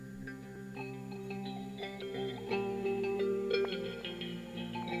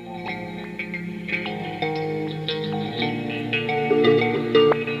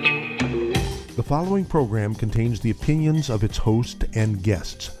following program contains the opinions of its host and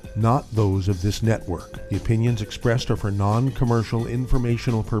guests, not those of this network. The opinions expressed are for non-commercial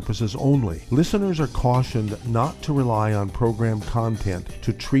informational purposes only. Listeners are cautioned not to rely on program content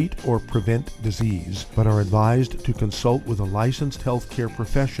to treat or prevent disease, but are advised to consult with a licensed healthcare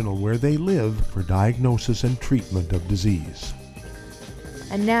professional where they live for diagnosis and treatment of disease.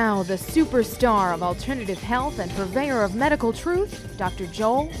 And now, the superstar of alternative health and purveyor of medical truth, Dr.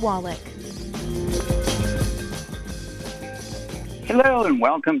 Joel Wallach. Hello and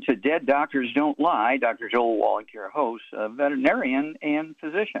welcome to Dead Doctors Don't Lie. Dr. Joel Wallach, your host, a veterinarian and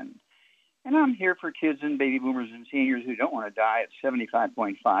physician. And I'm here for kids and baby boomers and seniors who don't want to die at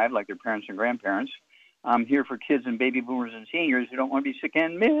 75.5 like their parents and grandparents. I'm here for kids and baby boomers and seniors who don't want to be sick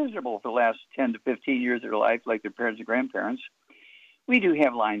and miserable for the last 10 to 15 years of their life like their parents and grandparents. We do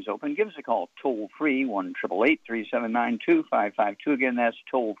have lines open. Give us a call toll-free, 1-888-379-2552. Again, that's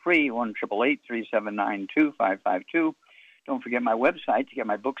toll-free, 1-888-379-2552. Don't forget my website to get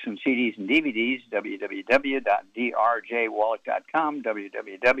my books and CDs and DVDs, www.drjwallach.com,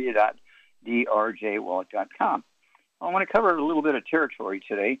 www.drjwallach.com. I want to cover a little bit of territory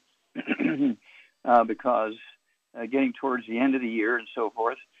today because getting towards the end of the year and so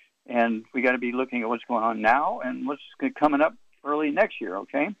forth, and we got to be looking at what's going on now and what's coming up early next year,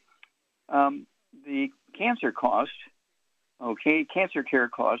 okay? The cancer cost, cancer care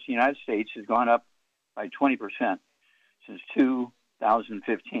cost in the United States has gone up by 20% since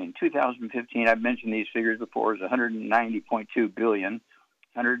 2015. 2015, I've mentioned these figures before, is $190.2 billion.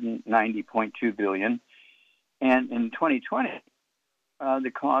 And in 2020,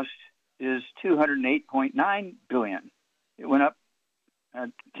 the cost is $208.9 billion. It went up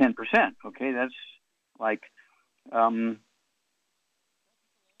 10%, okay? That's like...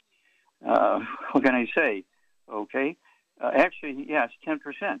 what can I say? Okay. Actually, yeah, it's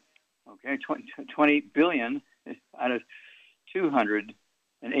 10%. Okay. 20 billion out of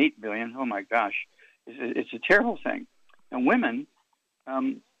 208 billion. Oh my gosh. It's a terrible thing. And women,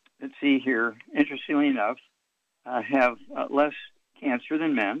 let's see here, interestingly enough, have less cancer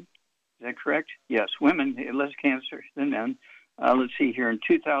than men. Is that correct? Yes. Women have less cancer than men. Let's see here. In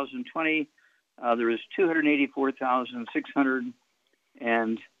 2020, there was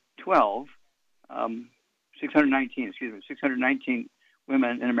 619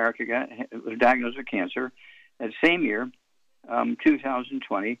 women in America were diagnosed with cancer. That same year,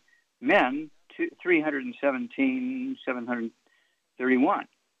 2020, men, 731.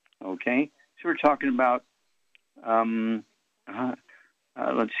 Okay, so we're talking about,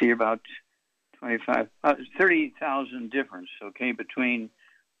 let's see, about 30,000 difference, okay, between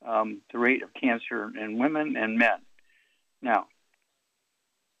the rate of cancer in women and men. Now,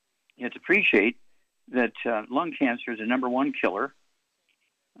 you have to appreciate that lung cancer is the number one killer,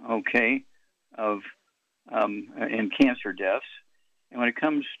 okay, of in cancer deaths. And when it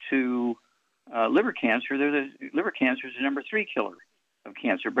comes to liver cancer, liver cancer is the number 3 killer of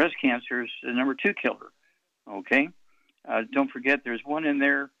cancer. Breast cancer is the number 2 killer, okay? Don't forget there's one in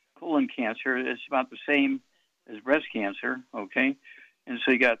there, colon cancer. It's about the same as breast cancer, okay? And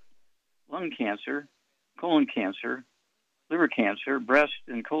so you got lung cancer, colon cancer, liver cancer, breast,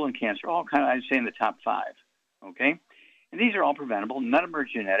 and colon cancer, all kind of, I'd say, in the top 5, okay? And these are all preventable. None of them are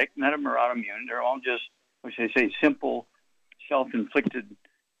genetic. None of them are autoimmune. They're all just, what should I say, simple, self-inflicted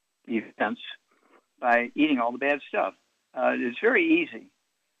events by eating all the bad stuff. It's very easy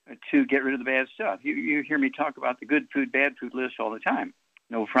to get rid of the bad stuff. You hear me talk about the good food, bad food list all the time.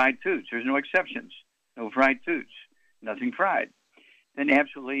 No fried foods. There's no exceptions. No fried foods. Nothing fried. Then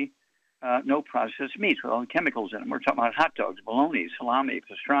absolutely no processed meats with all the chemicals in them. We're talking about hot dogs, bologna, salami,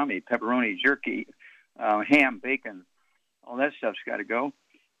 pastrami, pepperoni, jerky, ham, bacon. All that stuff's got to go.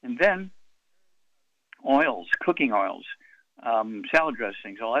 And then oils, cooking oils, salad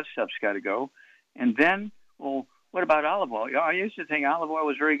dressings, all that stuff's got to go. And then, well, what about olive oil? I used to think olive oil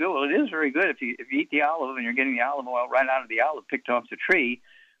was very good. Well, it is very good if you eat the olive and you're getting the olive oil right out of the olive picked off the tree.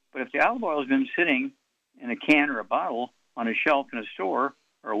 But if the olive oil has been sitting in a can or a bottle on a shelf in a store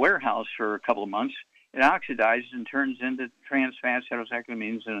or a warehouse for a couple of months, it oxidizes and turns into trans fats,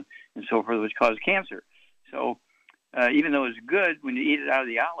 heterocyclamines, and so forth, which cause cancer. So even though it's good when you eat it out of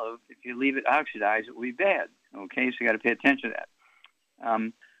the olive, if you leave it oxidized, it will be bad. Okay, so you got to pay attention to that.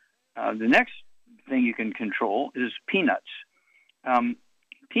 The next thing you can control is peanuts.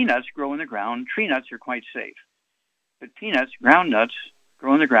 Peanuts grow in the ground. Tree nuts are quite safe. But peanuts, ground nuts,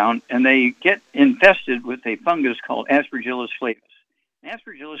 grow in the ground, and they get infested with a fungus called Aspergillus flavus.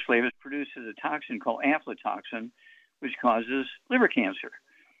 Aspergillus flavus produces a toxin called aflatoxin, which causes liver cancer.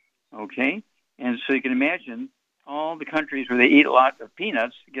 Okay? And so you can imagine all the countries where they eat a lot of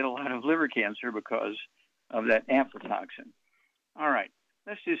peanuts get a lot of liver cancer because of that aflatoxin. All right,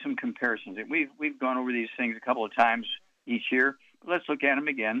 let's do some comparisons. We've gone over these things a couple of times each year, but let's look at them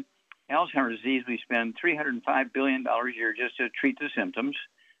again. Alzheimer's disease, we spend $305 billion a year just to treat the symptoms,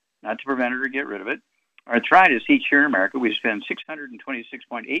 not to prevent it or get rid of it. Arthritis, each year in America, we spend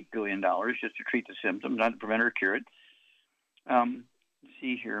 $626.8 billion just to treat the symptoms, not to prevent or cure it. Let's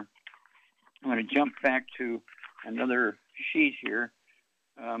see here. I'm going to jump back to another sheet here.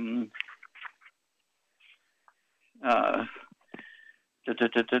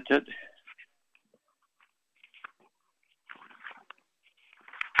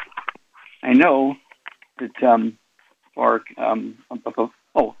 I know that for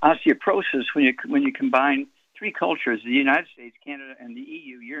osteoporosis, when you combine three cultures, the United States, Canada, and the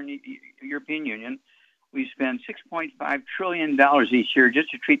EU, European Union, we spend $6.5 trillion each year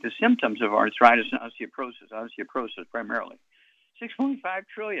just to treat the symptoms of arthritis and osteoporosis primarily. $6.5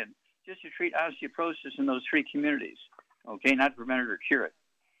 trillion just to treat osteoporosis in those three communities, okay, not to prevent it or cure it.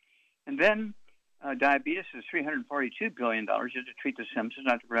 And then diabetes is $342 billion just to treat the symptoms,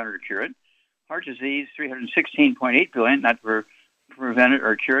 not to prevent it or cure it. Heart disease, $316.8 billion, not to prevent it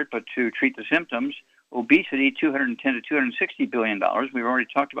or cure it, but to treat the symptoms. Obesity, $210 to $260 billion. We've already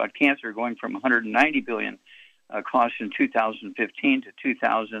talked about cancer going from $190 billion cost in 2015 to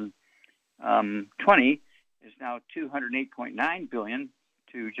 2020 is now $208.9 billion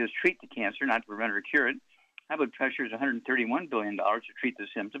to just treat the cancer, not to prevent or cure it. High blood pressure is $131 billion to treat the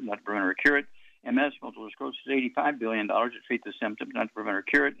symptom, not to prevent or cure it. MS, multiple sclerosis, is $85 billion to treat the symptoms, not to prevent or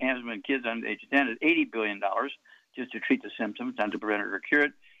cure it. Asthma in kids under the age of 10 is $80 billion just to treat the symptoms, not to prevent it or cure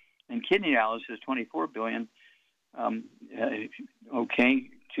it. And kidney dialysis, $24 billion,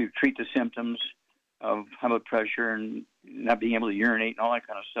 to treat the symptoms of high blood pressure and not being able to urinate and all that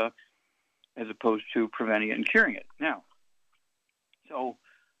kind of stuff, as opposed to preventing it and curing it. Now, so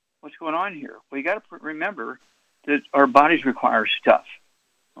what's going on here? Well, you got to remember that our bodies require stuff,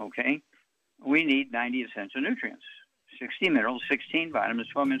 okay? We need 90 essential nutrients, 60 minerals, 16 vitamins,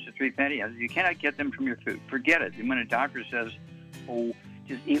 12 minutes of 3 fatty acids. You cannot get them from your food. Forget it. And when a doctor says, oh,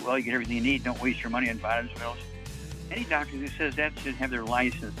 just eat well, you get everything you need, don't waste your money on vitamins, minerals, any doctor who says that should have their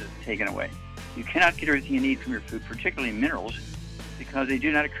licenses taken away. You cannot get everything you need from your food, particularly minerals, because they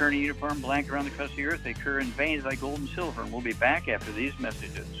do not occur in a uniform blanket around the crust of the earth. They occur in veins like gold and silver. And we'll be back after these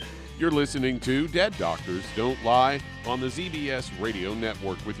messages. You're listening to Dead Doctors Don't Lie on the ZBS Radio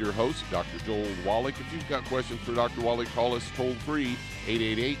Network with your host, Dr. Joel Wallach. If you've got questions for Dr. Wallach, call us toll-free,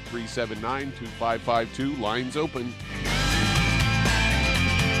 888-379-2552. Lines open.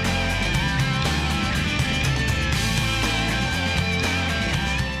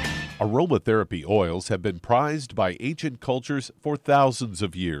 Aromatherapy oils have been prized by ancient cultures for thousands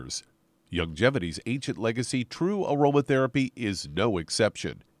of years. Youngevity's ancient legacy, True Aromatherapy, is no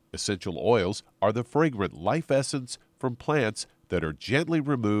exception. Essential oils are the fragrant life essence from plants that are gently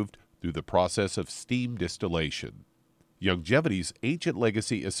removed through the process of steam distillation. Youngevity's ancient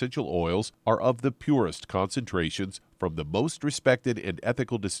legacy essential oils are of the purest concentrations from the most respected and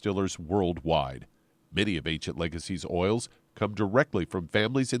ethical distillers worldwide. Many of Ancient Legacy's oils come directly from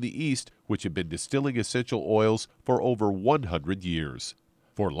families in the East which have been distilling essential oils for over 100 years.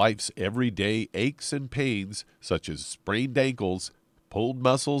 For life's everyday aches and pains, such as sprained ankles, pulled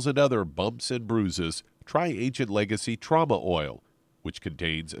muscles, and other bumps and bruises, try Ancient Legacy Trauma Oil, which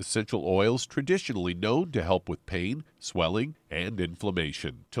contains essential oils traditionally known to help with pain, swelling, and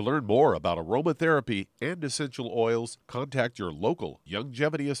inflammation. To learn more about aromatherapy and essential oils, contact your local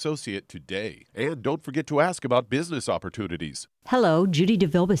Youngevity associate today. And don't forget to ask about business opportunities. Hello, Judy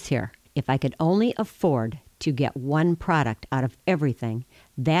DeVilbiss here. If I could only afford to get one product out of everything,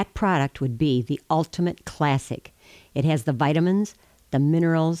 that product would be the Ultimate Classic. It has the vitamins, the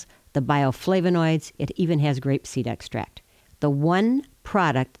minerals, the bioflavonoids. It even has grapeseed extract. The one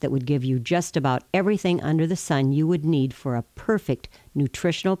product that would give you just about everything under the sun you would need for a perfect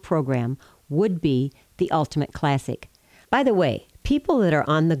nutritional program would be the Ultimate Classic. By the way, people that are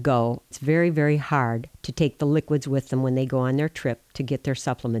on the go, it's very, very hard to take the liquids with them when they go on their trip to get their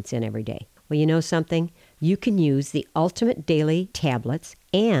supplements in every day. Well, you know something? You can use the Ultimate Daily tablets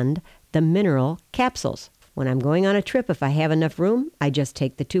and the mineral capsules. When I'm going on a trip, if I have enough room, I just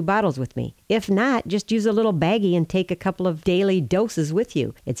take the 2 bottles with me. If not, just use a little baggie and take a couple of daily doses with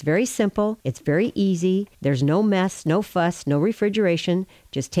you. It's very simple. It's very easy. There's no mess, no fuss, no refrigeration.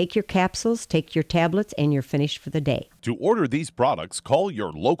 Just take your capsules, take your tablets, and you're finished for the day. To order these products, call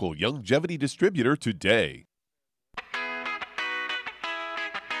your local Youngevity distributor today.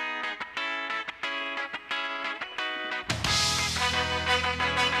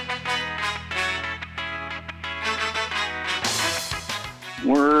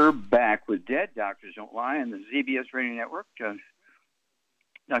 We're back with Dead Doctors Don't Lie on the ZBS Radio Network.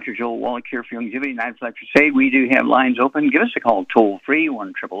 Dr. Joel Wallach here for Youngevity. 9 Lecture Say we do have lines open. Give us a call toll-free,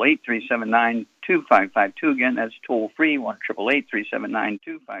 1-888-379-2552. Again, that's toll-free,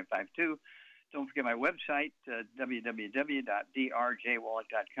 1-888-379-2552. Don't forget my website,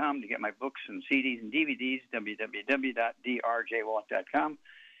 www.drjwallach.com, to get my books and CDs and DVDs, www.drjwallach.com.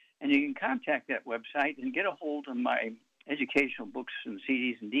 And you can contact that website and get a hold of my educational books and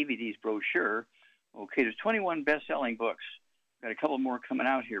CDs and DVDs brochure. Okay, there's 21 best-selling books. Got a couple more coming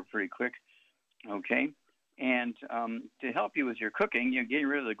out here pretty quick. Okay, and to help you with your cooking, you're getting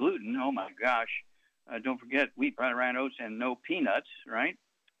rid of the gluten. Oh my gosh! Don't forget wheat, brown rye oats, and no peanuts. Right?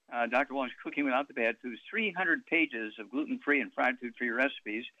 Dr. Wallach's Cooking Without the Bad Foods. 300 pages of gluten-free and fried food-free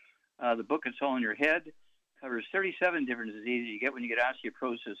recipes. The book, It's All in Your Head, covers 37 different diseases you get when you get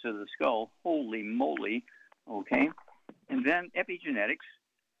osteoporosis of the skull. Holy moly! Okay. And then epigenetics,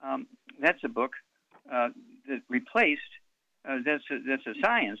 that's a book that replaced, that's a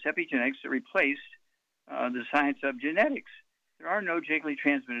science, epigenetics, that replaced the science of genetics. There are no genetically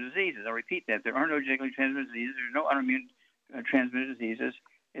transmitted diseases. I'll repeat that. There are no genetically transmitted diseases. There's no autoimmune transmitted diseases.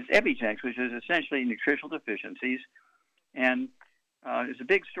 It's epigenetics, which is essentially nutritional deficiencies. And there's a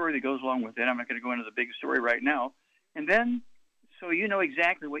big story that goes along with it. I'm not going to go into the big story right now. And then, so you know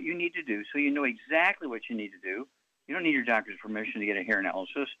exactly what you need to do. So you know exactly what you need to do. You don't need your doctor's permission to get a hair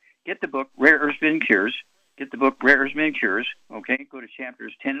analysis. Get the book, Rare Earths Forbidden Cures. Get the book, Rare Earths Forbidden Cures. Okay, go to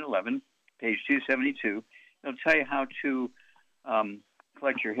chapters 10 and 11, page 272. It'll tell you how to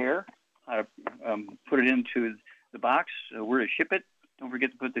collect your hair, how to put it into the box, where to ship it. Don't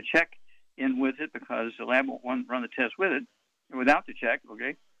forget to put the check in with it, because the lab won't run the test with it, or without the check,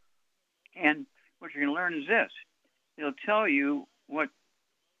 okay? And what you're going to learn is this. It'll tell you what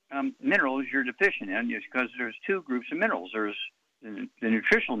minerals you're deficient in, because there's two groups of minerals. There's the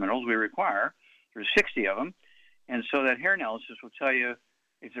nutritional minerals we require. There's 60 of them. And so that hair analysis will tell you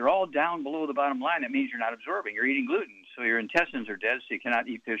if they're all down below the bottom line, that means you're not absorbing. You're eating gluten, so your intestines are dead, so you cannot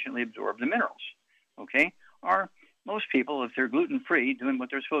efficiently absorb the minerals, okay? Or most people, if they're gluten-free, doing what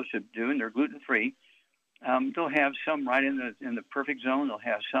they're supposed to do, and they're gluten-free, they'll have some right in the perfect zone. They'll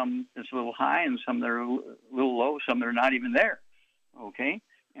have some that's a little high and some that are a little low, some that are not even there, okay?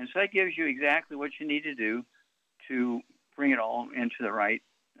 And so that gives you exactly what you need to do to bring it all into the right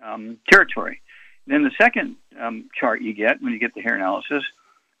territory. Then the second chart you get when you get the hair analysis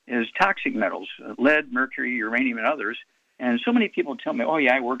is toxic metals, lead, mercury, uranium, and others. And so many people tell me, oh,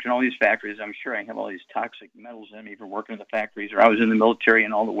 yeah, I worked in all these factories. I'm sure I have all these toxic metals in me for working in the factories, or I was in the military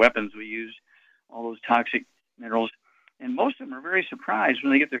and all the weapons we used, all those toxic minerals. And most of them are very surprised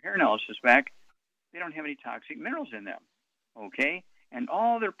when they get their hair analysis back. They don't have any toxic minerals in them, okay? And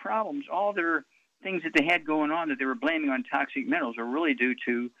all their problems, all their things that they had going on that they were blaming on toxic minerals are really due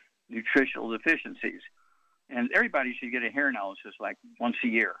to nutritional deficiencies. And everybody should get a hair analysis like once a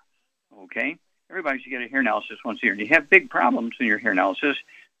year, okay? Everybody should get a hair analysis once a year. And you have big problems in your hair analysis,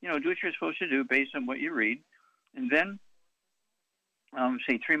 do what you're supposed to do based on what you read. And then,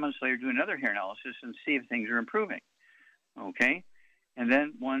 say 3 months later, do another hair analysis and see if things are improving, okay? And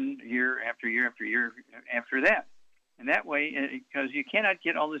then 1 year after year after year after that. And that way, because you cannot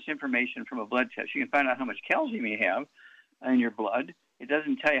get all this information from a blood test. You can find out how much calcium you have in your blood. It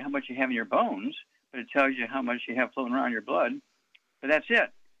doesn't tell you how much you have in your bones, but it tells you how much you have floating around your blood. But that's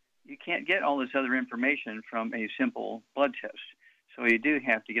it. You can't get all this other information from a simple blood test. So you do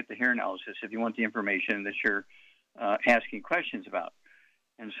have to get the hair analysis if you want the information that you're asking questions about.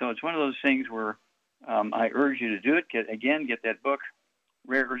 And so it's one of those things where I urge you to do it. Get that book,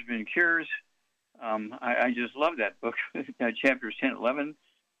 Rare Earths Forbidden Cures. I just love that book, chapters 10 and 11,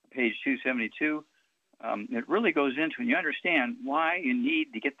 page 272. It really goes into, and you understand why you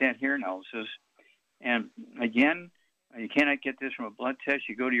need to get that hair analysis. And again, you cannot get this from a blood test.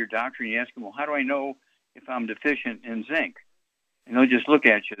 You go to your doctor and you ask him, well, how do I know if I'm deficient in zinc? And they'll just look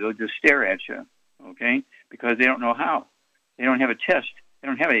at you. They'll just stare at you, okay, because they don't know how. They don't have a test. They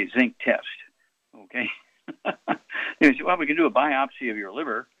don't have a zinc test, okay? They say, well, we can do a biopsy of your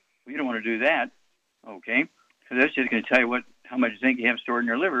liver. Well, you don't want to do that, okay, because that's just going to tell you how much zinc you have stored in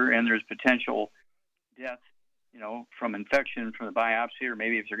your liver, and there's potential death, from infection from the biopsy, or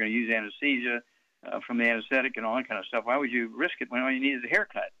maybe if they're going to use anesthesia from the anesthetic and all that kind of stuff. Why would you risk it when all you need is a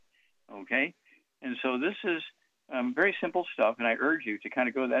haircut, okay? And so this is very simple stuff, and I urge you to kind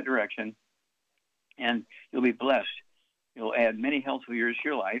of go that direction, and you'll be blessed. You'll add many healthful years to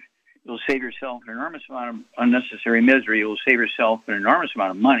your life. You'll save yourself an enormous amount of unnecessary misery. You'll save yourself an enormous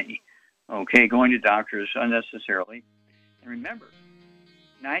amount of money, okay, going to doctors unnecessarily. And remember,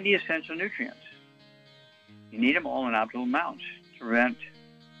 90 essential nutrients. You need them all in optimal amounts to prevent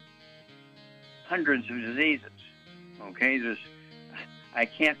hundreds of diseases. Okay, I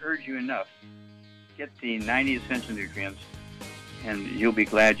can't urge you enough. Get the 90 essential nutrients, and you'll be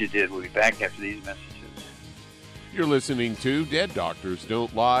glad you did. We'll be back after these messages. You're listening to Dead Doctors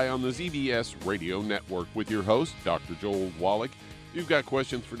Don't Lie on the ZBS Radio Network with your host, Dr. Joel Wallach. If you've got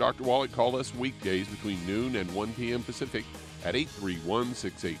questions for Dr. Wallach, call us weekdays between noon and 1 p.m. Pacific at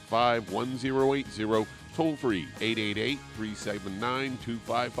 831-685-1080, toll free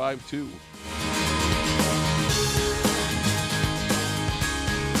 888-379-2552.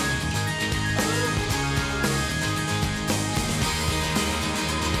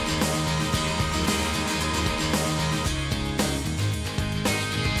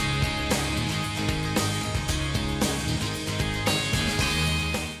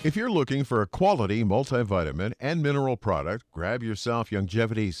 If you're looking for a quality multivitamin and mineral product, grab yourself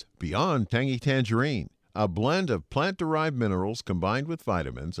Youngevity's Beyond Tangy Tangerine, a blend of plant-derived minerals combined with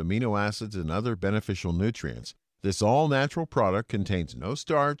vitamins, amino acids, and other beneficial nutrients. This all-natural product contains no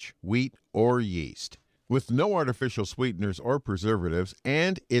starch, wheat, or yeast, with no artificial sweeteners or preservatives,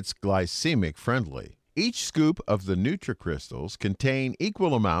 and it's glycemic friendly. Each scoop of the NutriCrystals contain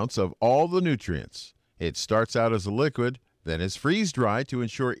equal amounts of all the nutrients. It starts out as a liquid, then is freeze-dried to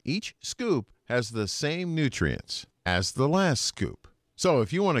ensure each scoop has the same nutrients as the last scoop. So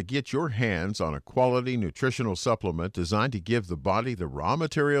if you want to get your hands on a quality nutritional supplement designed to give the body the raw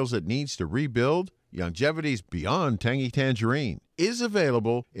materials it needs to rebuild, Youngevity's Beyond Tangy Tangerine is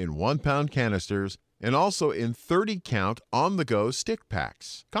available in 1-pound canisters and also in 30-count on-the-go stick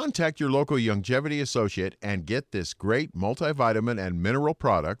packs. Contact your local Youngevity associate and get this great multivitamin and mineral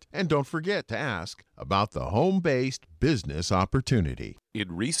product, and don't forget to ask about the home-based business opportunity.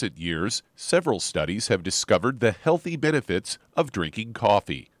 In recent years, several studies have discovered the healthy benefits of drinking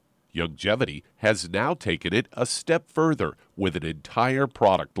coffee. Youngevity has now taken it a step further with an entire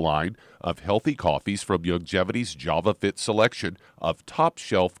product line of healthy coffees from Youngevity's JavaFit selection of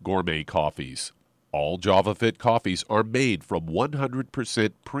top-shelf gourmet coffees. All JavaFit coffees are made from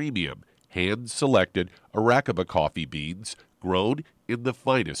 100% premium, hand-selected Arabica coffee beans grown in the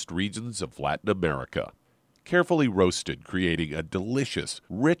finest regions of Latin America. Carefully roasted, creating a delicious,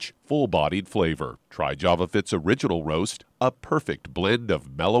 rich, full-bodied flavor. Try JavaFit's original roast, a perfect blend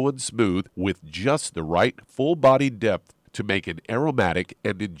of mellow and smooth with just the right full-bodied depth to make an aromatic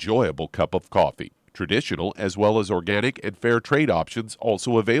and enjoyable cup of coffee. Traditional as well as organic and fair trade options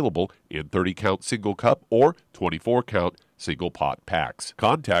also available in 30-count single cup or 24-count single pot packs.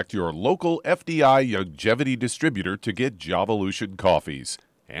 Contact your local FDI Youngevity distributor to get Javalution coffees.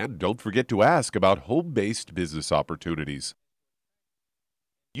 And don't forget to ask about home-based business opportunities.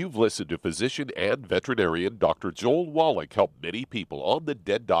 You've listened to physician and veterinarian Dr. Joel Wallach help many people on the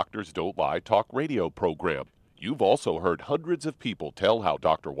Dead Doctors Don't Lie talk radio program. You've also heard hundreds of people tell how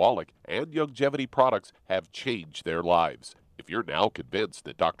Dr. Wallach and Youngevity products have changed their lives. If you're now convinced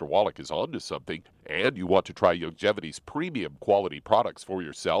that Dr. Wallach is onto something and you want to try Youngevity's premium quality products for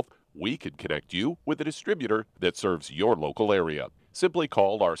yourself, we can connect you with a distributor that serves your local area. Simply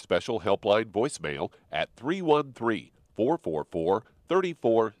call our special helpline voicemail at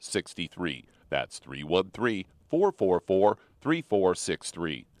 313-444-3463. That's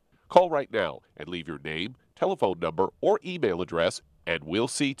 313-444-3463. Call right now and leave your name, telephone number, or email address, and we'll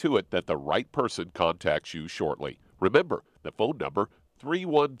see to it that the right person contacts you shortly. Remember, the phone number,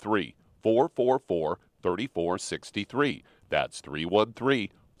 313-444-3463. That's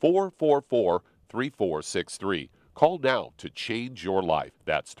 313-444-3463. Call now to change your life.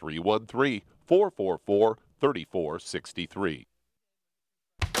 That's 313-444-3463.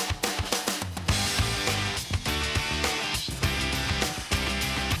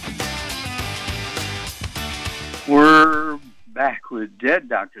 We're back with Dead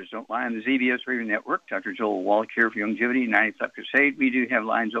Doctors Don't Lie on the ZBS Radio Network. Dr. Joel Wallach here for Youngevity, 95 Crusade. We do have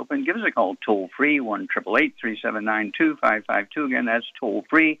lines open. Give us a call toll-free, 1-888-379-2552. Again, that's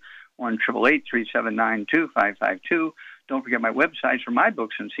toll-free, 1-888-379-2552. Don't forget my websites for my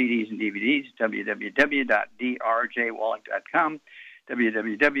books and CDs and DVDs, www.drjwallach.com,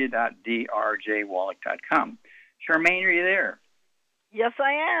 www.drjwallach.com. Charmaine, are you there? Yes,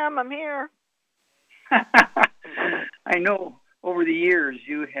 I am. I'm here. I know over the years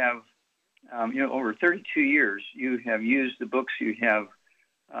you have, over 32 years, you have used the books you have,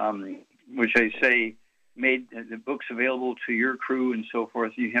 which I say made the books available to your crew and so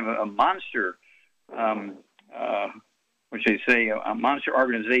forth. You have a monster, which I say a monster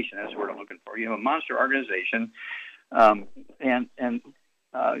organization. That's the word I'm looking for. You have a monster organization, and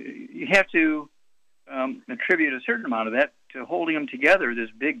you have to attribute a certain amount of that to holding them together, this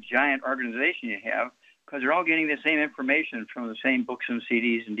big, giant organization you have, because they're all getting the same information from the same books and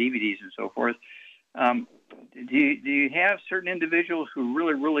CDs and DVDs and so forth. Do you have certain individuals who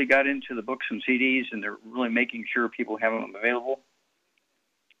really got into the books and CDs, and they're really making sure people have them available?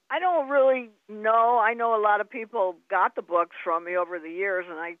 I don't really know. I know a lot of people got the books from me over the years,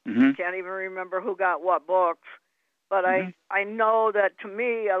 and I can't even remember who got what books. But I know that, to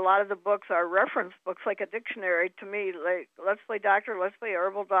me, a lot of the books are reference books, like a dictionary. To me, like Let's Play Doctor, Let's Play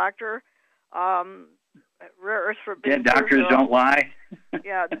Herbal Doctor, Rare Earths for Beginners. Dead Doctors Don't Lie.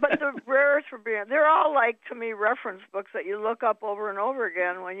 Yeah, but the Rare Earths for Beginners, they're all, like, to me, reference books that you look up over and over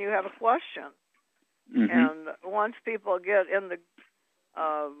again when you have a question. And once people get in the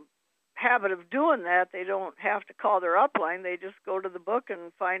habit of doing that, they don't have to call their upline. They just go to the book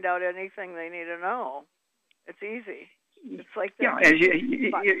and find out anything they need to know. It's easy. It's like that. Yeah,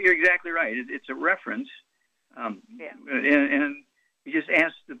 you're exactly right. It's a reference. And you just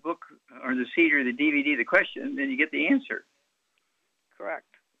ask the book or the CD or the DVD the question, then you get the answer. Correct.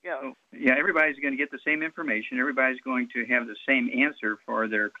 Yeah. So, yeah, everybody's going to get the same information. Everybody's going to have the same answer for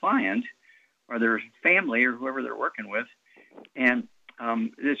their client or their family or whoever they're working with. And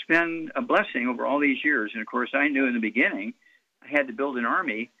it's been a blessing over all these years. And, of course, I knew in the beginning I had to build an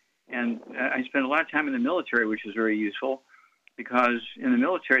army. And I spent a lot of time in the military, which was very useful, because in the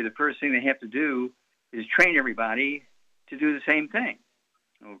military, the first thing they have to do is train everybody to do the same thing.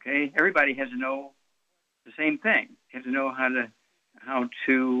 Okay? Everybody has to know the same thing. They have to know how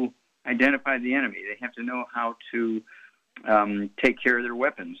to identify the enemy. They have to know how to take care of their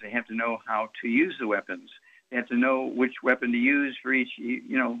weapons. They have to know how to use the weapons. They have to know which weapon to use for each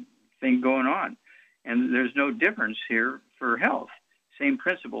thing going on. And there's no difference here for health. Same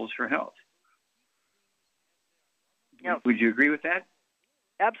principles for health. Yep. Would you agree with that?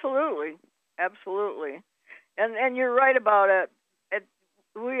 Absolutely. And you're right about it.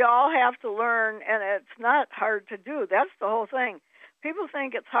 We all have to learn, and it's not hard to do. That's the whole thing. People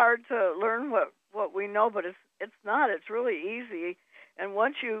think it's hard to learn what we know, but it's not. It's really easy. And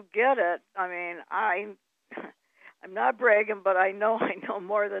once you get it, I mean, I'm not bragging, but I know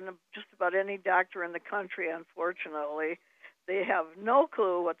more than just about any doctor in the country, unfortunately. They have no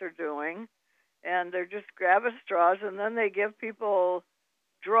clue what they're doing, and they're just grabbing straws, and then they give people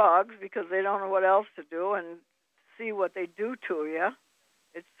drugs because they don't know what else to do, and see what they do to you.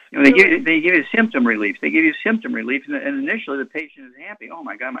 It's they give you symptom relief. They give you symptom relief, and initially the patient is happy. Oh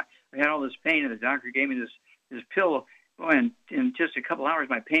my God, I had all this pain, and the doctor gave me this pill. Oh, and in just a couple hours,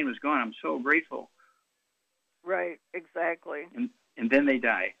 my pain was gone. I'm so grateful. Right, exactly. And then they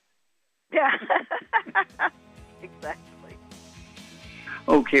die. Yeah, exactly.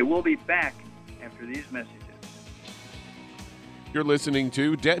 Okay, we'll be back after these messages. You're listening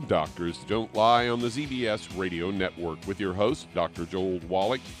to Dead Doctors Don't Lie on the ZBS Radio Network with your host, Dr. Joel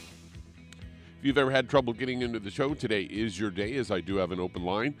Wallach. If you've ever had trouble getting into the show, today is your day, as I do have an open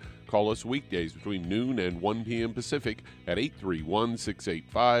line. Call us weekdays between noon and 1 p.m. Pacific at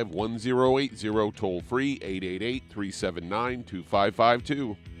 831-685-1080, toll free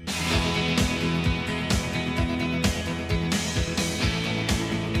 888-379-2552.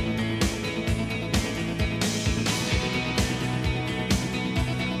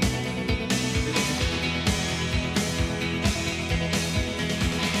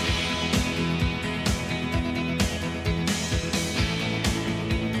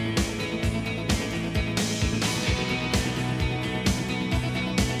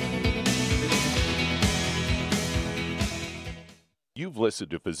 You've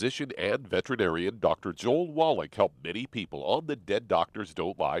listened to physician and veterinarian Dr. Joel Wallach help many people on the Dead Doctors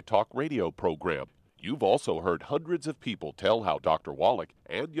Don't Lie talk radio program. You've also heard hundreds of people tell how Dr. Wallach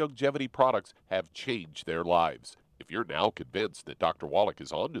and Youngevity products have changed their lives. If you're now convinced that Dr. Wallach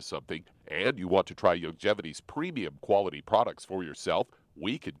is onto something and you want to try Youngevity's premium quality products for yourself,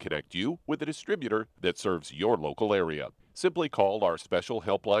 we can connect you with a distributor that serves your local area. Simply call our special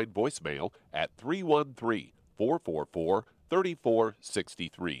helpline voicemail at 313-444-3463.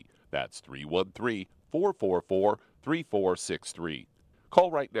 That's 313-444-3463.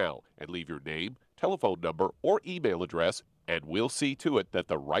 Call right now and leave your name, telephone number, or email address, and we'll see to it that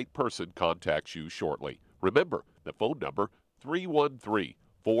the right person contacts you shortly. Remember, the phone number,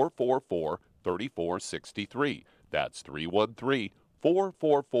 313-444-3463. That's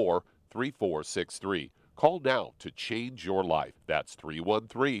 313-444-3463. Call now to change your life. That's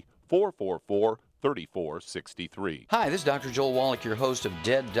 313-444-3463. Hi, this is Dr. Joel Wallach, your host of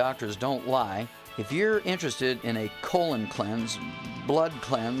Dead Doctors Don't Lie. If you're interested in a colon cleanse, blood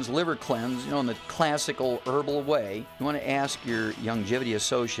cleanse, liver cleanse, in the classical herbal way, you want to ask your Youngevity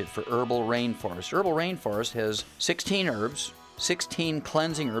associate for Herbal Rainforest. Herbal Rainforest has 16 herbs, 16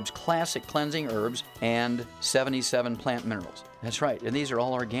 cleansing herbs, classic cleansing herbs, and 77 plant minerals. That's right, and these are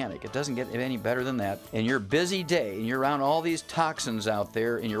all organic. It doesn't get any better than that. In your busy day, and you're around all these toxins out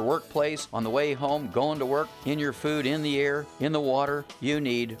there in your workplace, on the way home, going to work, in your food, in the air, in the water, you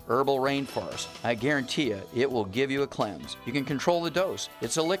need Herbal Rainforest. I guarantee you, it will give you a cleanse. You can control the dose.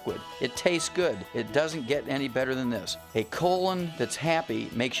 It's a liquid. It tastes good. It doesn't get any better than this. A colon that's happy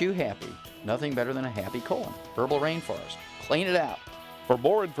makes you happy. Nothing better than a happy colon. Herbal Rainforest. Clean it out. For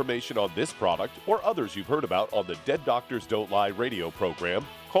more information on this product or others you've heard about on the Dead Doctors Don't Lie radio program,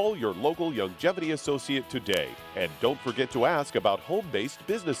 call your local Youngevity associate today. And don't forget to ask about home-based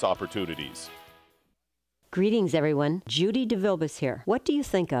business opportunities. Greetings, everyone. Judy DeVilbus here. What do you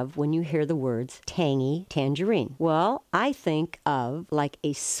think of when you hear the words tangy tangerine? Well, I think of like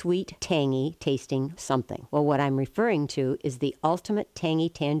a sweet, tangy tasting something. Well, what I'm referring to is the Ultimate Tangy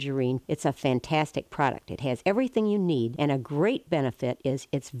Tangerine. It's a fantastic product. It has everything you need, and a great benefit is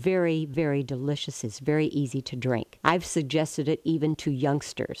it's very, very delicious. It's very easy to drink. I've suggested it even to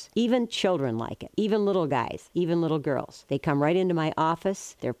youngsters. Even children like it. Even little guys. Even little girls. They come right into my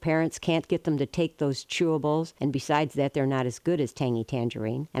office. Their parents can't get them to take those chewables, and besides that, they're not as good as Tangy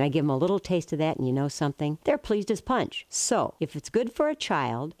Tangerine. And I give them a little taste of that, and you know something? They're pleased as punch. So, if it's good for a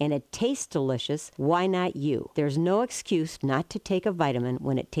child and it tastes delicious, why not you? There's no excuse not to take a vitamin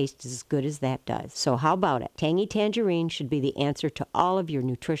when it tastes as good as that does. So how about it? Tangy Tangerine should be the answer to all of your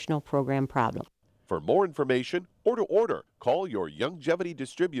nutritional program problems. For more information or to order, call your Youngevity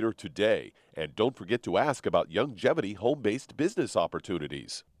distributor today. And don't forget to ask about Youngevity home-based business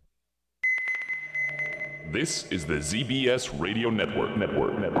opportunities. This is the ZBS Radio Network.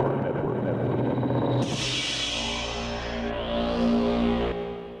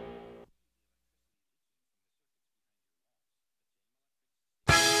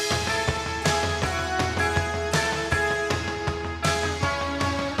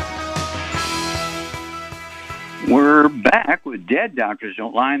 We're back with Dead Doctors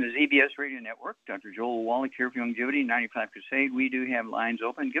Don't Lie on the ZBS Radio Network. Dr. Joel Wallach here for Youngevity, 95 Crusade. We do have lines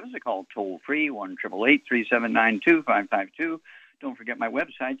open. Give us a call toll-free, 1-888-3792-552. Don't forget my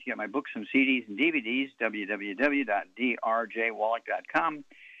website to get my books and CDs and DVDs, www.drjwallach.com.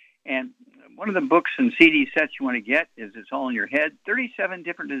 And one of the books and CD sets you want to get is It's All in Your Head. 37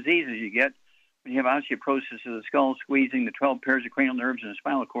 different diseases you get when you have osteoporosis of the skull, squeezing the 12 pairs of cranial nerves and the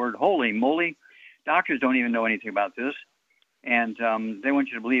spinal cord. Holy moly. Doctors don't even know anything about this, and they want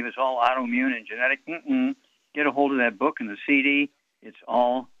you to believe it's all autoimmune and genetic. Get a hold of that book and the CD. It's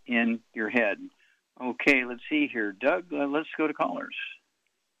all in your head. Okay, let's see here. Doug, let's go to callers.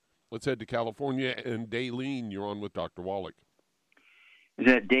 Let's head to California, and Daylene, you're on with Dr. Wallach. Is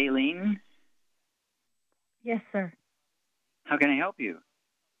that Daylene? Yes, sir. How can I help you?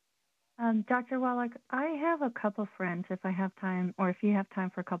 Dr. Wallach, I have a couple friends, if I have time, or if you have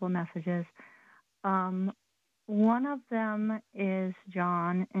time for a couple messages. One of them is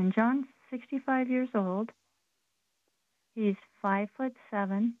John, and John's 65 years old. He's 5'7",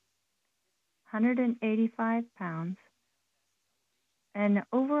 185 pounds, and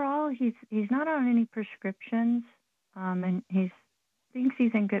overall he's not on any prescriptions, and he thinks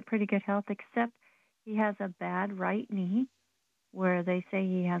he's in pretty good health, except he has a bad right knee where they say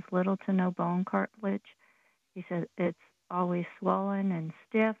he has little to no bone cartilage. He says it's always swollen and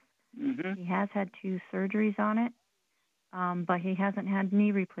stiff. Mm-hmm. He has had 2 surgeries on it, but he hasn't had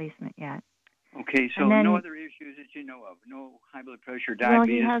knee replacement yet. Okay, so no other issues that you know of? No high blood pressure, diabetes, well,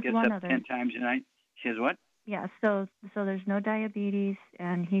 he has gets one up other. 10 times a night? She has what? Yeah, so there's no diabetes,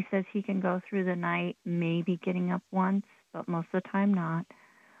 and he says he can go through the night, maybe getting up once, but most of the time not.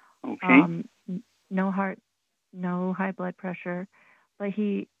 Okay. No heart, no high blood pressure, but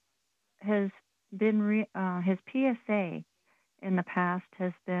he has been, his PSA in the past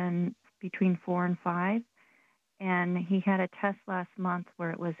has been between 4 and 5, and he had a test last month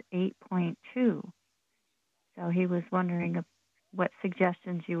where it was 8.2. So he was wondering what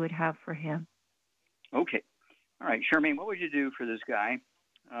suggestions you would have for him. Okay. All right, Charmaine, what would you do for this guy?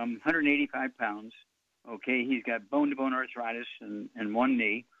 185 pounds. Okay, he's got bone-to-bone arthritis in one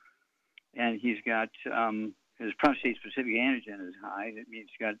knee, and he's got his prostate-specific antigen is high. That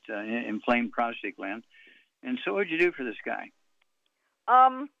means he's got inflamed prostate gland. And so what would you do for this guy?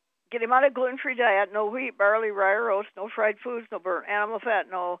 Get him on a gluten-free diet, no wheat, barley, rye, or oats, no fried foods, no burnt animal fat,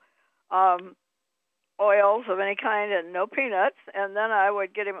 no oils of any kind, and no peanuts. And then I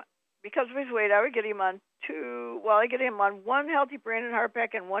would get him, because of his weight, I would get him on I get him on 1 healthy brain and heart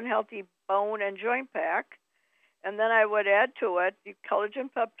pack and 1 healthy bone and joint pack. And then I would add to it the collagen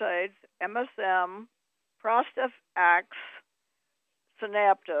peptides, MSM, Prostef X,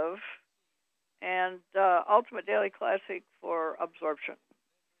 Synaptive, and Ultimate Daily Classic for absorption.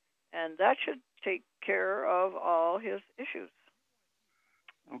 And that should take care of all his issues.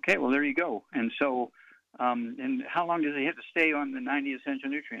 Okay, well, there you go. And so, and how long does he have to stay on the 90 essential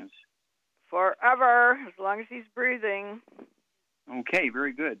nutrients? Forever, as long as he's breathing. Okay,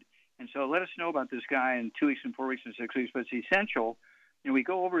 very good. And so let us know about this guy in 2 weeks and 4 weeks and 6 weeks. But it's essential. We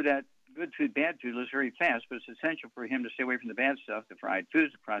go over that good food, bad food list very fast, but it's essential for him to stay away from the bad stuff, the fried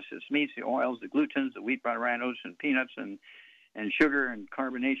foods, the processed meats, the oils, the glutens, the wheat, butter, oats, and peanuts, and sugar and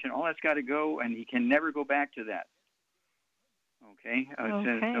carbonation. All that's got to go, and he can never go back to that. Okay.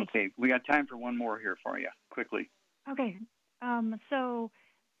 Okay. We got time for one more here for you, quickly. Okay. So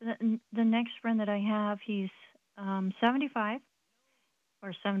the next friend that I have, he's 75,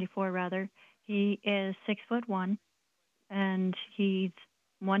 or 74 rather. He is 6'1", and he's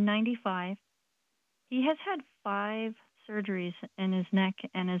 195. He has had 5 surgeries in his neck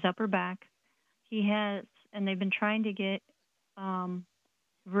and his upper back. He has, and they've been trying to get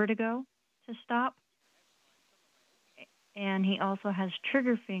vertigo to stop. And he also has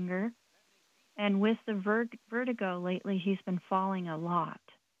trigger finger. And with the vertigo lately, he's been falling a lot.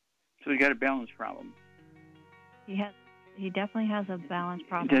 So he got a balance problem. He definitely has a balance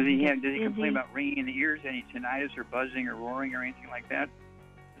problem. Does he complain about ringing in the ears, any tinnitus or buzzing or roaring or anything like that?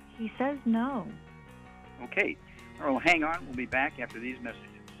 He says no. Okay. Well, hang on. We'll be back after these messages.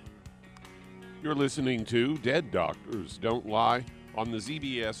 You're listening to Dead Doctors Don't Lie on the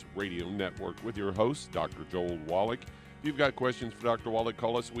ZBS Radio Network with your host, Dr. Joel Wallach. If you've got questions for Dr. Wallach,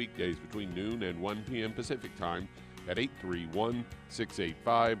 call us weekdays between noon and 1 p.m. Pacific Time at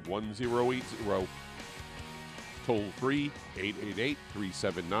 831-685-1080. Toll free,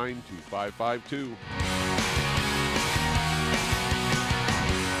 888-379-2552.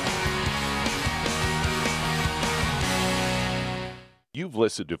 You've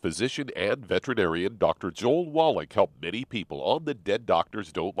listened to physician and veterinarian Dr. Joel Wallach help many people on the Dead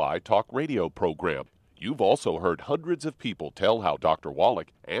Doctors Don't Lie talk radio program. You've also heard hundreds of people tell how Dr.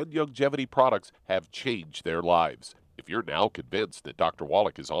 Wallach and Youngevity products have changed their lives. If you're now convinced that Dr.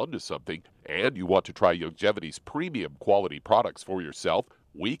 Wallach is onto something and you want to try Youngevity's premium quality products for yourself,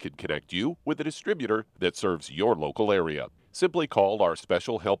 we can connect you with a distributor that serves your local area. Simply call our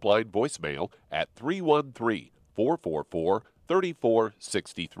special helpline voicemail at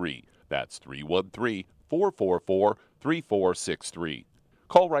 313-444-3463. That's 313-444-3463.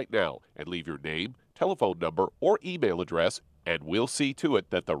 Call right now and leave your name, telephone number, or email address, and we'll see to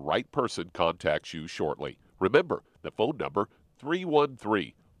it that the right person contacts you shortly. Remember, the phone number,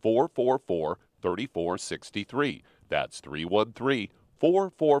 313-444-3463. That's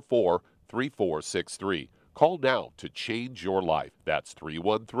 313-444-3463. Call now to change your life. That's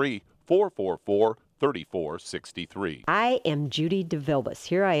 313-444-3463. 3463. I am Judy DeVilbus.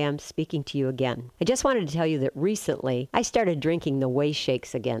 Here I am speaking to you again. I just wanted to tell you that recently I started drinking the Whey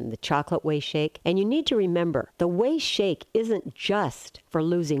Shakes again, the chocolate Whey Shake. And you need to remember, the Whey Shake isn't just for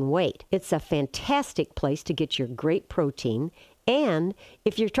losing weight. It's a fantastic place to get your great protein. And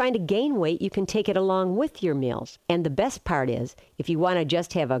if you're trying to gain weight, you can take it along with your meals. And the best part is, if you want to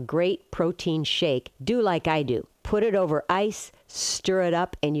just have a great protein shake, do like I do. Put it over ice, stir it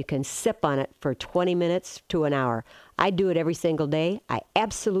up, and you can sip on it for 20 minutes to an hour. I do it every single day. I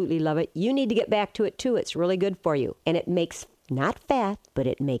absolutely love it. You need to get back to it too. It's really good for you. And it makes not fat, but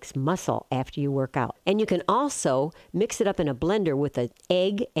it makes muscle after you work out. And you can also mix it up in a blender with an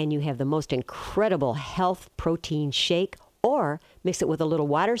egg, and you have the most incredible health protein shake. Or mix it with a little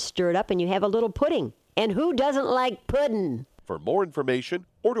water, stir it up, and you have a little pudding. And who doesn't like pudding? For more information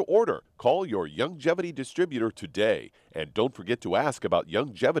or to order, call your Youngevity distributor today. And don't forget to ask about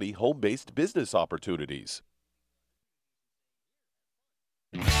Youngevity home-based business opportunities.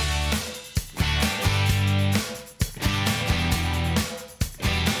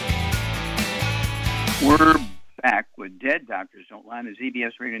 We're back with Dead Doctors Don't Lie on the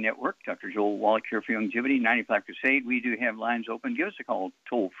ZBS Radio Network. Dr. Joel Wallach here for Youngevity, 95 Crusade. We do have lines open. Give us a call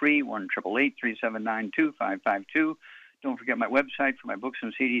toll-free, 1-888-379-2552. Don't forget my website for my books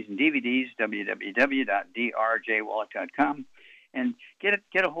and CDs and DVDs, www.drjwallach.com. And get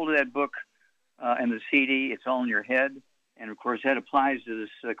a hold of that book and the CD. It's all in your head. And, of course, that applies to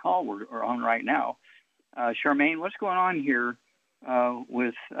this call we're on right now. Charmaine, what's going on here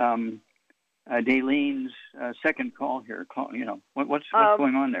with Daylene's second call here? What's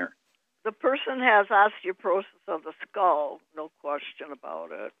going on there? The person has osteoporosis of the skull, no question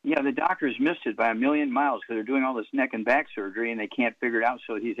about it. Yeah, the doctors missed it by a million miles because they're doing all this neck and back surgery, and they can't figure it out.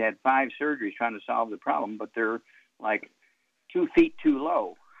 So he's had 5 surgeries trying to solve the problem, but they're like 2 feet too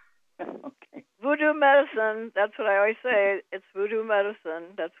low. Okay. Voodoo medicine, that's what I always say. It's voodoo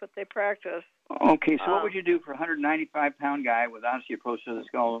medicine. That's what they practice. Okay, so what would you do for a 195-pound guy with osteoporosis of the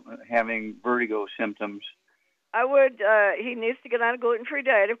skull having vertigo symptoms? He needs to get on a gluten-free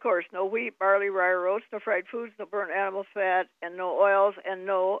diet, of course. No wheat, barley, rye, or oats, no fried foods, no burnt animal fat, and no oils, and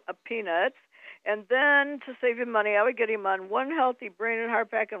no peanuts. And then, to save him money, I would get him on one healthy brain and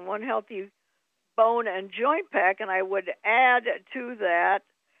heart pack and one healthy bone and joint pack, and I would add to that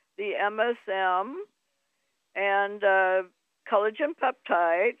the MSM and collagen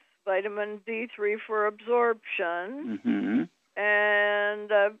peptides, vitamin D3 for absorption,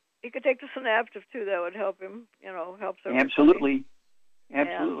 and he could take the Synaptive too. That would help him. Helps everybody.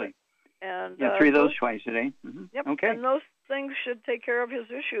 Absolutely. And 3 of those twice a day. Yep. Okay. And those things should take care of his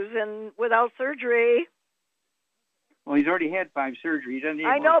issues, and without surgery. Well, he's already had 5 surgeries. He doesn't need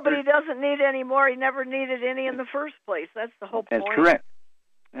I know, but he doesn't need any more. He never needed any in the first place. That's the whole point.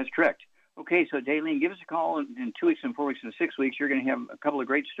 That's correct. Okay, so Daylene, give us a call in 2 weeks and 4 weeks and 6 weeks. You're going to have a couple of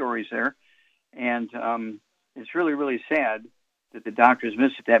great stories there. And it's really, really sad that the doctors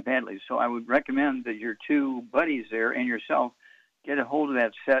missed it that badly. So I would recommend that your 2 buddies there and yourself get a hold of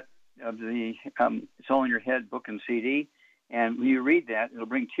that set of the It's All in Your Head book and CD. And when you read that, it'll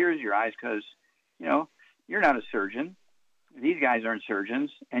bring tears to your eyes because, you're not a surgeon. These guys aren't surgeons,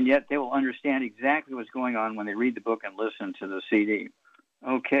 and yet they will understand exactly what's going on when they read the book and listen to the CD.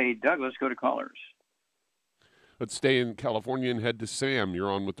 Okay, Doug, let's go to callers. Let's stay in California and head to Sam. You're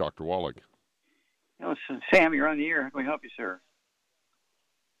on with Dr. Wallach. So Sam, you're on the air. How can we help you, sir?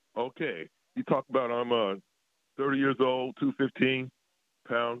 Okay. You talk about I'm 30 years old, 215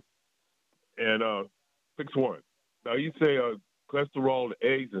 pounds, and 6'1". Now, you say cholesterol,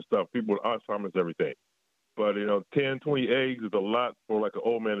 eggs and stuff, people with Alzheimer's, everything. But, 10, 20 eggs is a lot for like an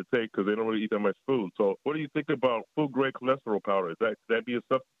old man to take because they don't really eat that much food. So what do you think about food-grade cholesterol powder? Could that be a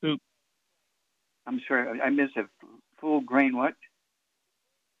substitute? I'm sorry, I missed a full grain what?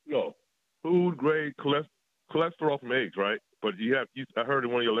 No, food-grade cholesterol from eggs, right? But I heard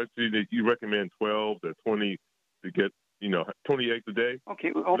in one of your lectures that you recommend 12 to 20 to get, 20 eggs a day.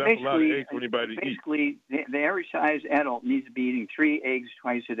 Okay, well, so that's a lot of eggs for anybody to eat. Basically, the average size adult needs to be eating 3 eggs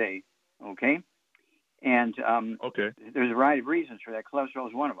twice a day, okay? And there's a variety of reasons for that. Cholesterol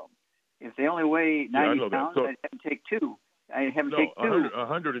is one of them. If they only weigh 90 pounds, I'd have them take 2. I'd have them take 2.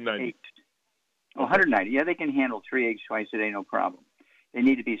 190. Eggs. Oh, 190. Yeah, they can handle 3 eggs twice a day, no problem. They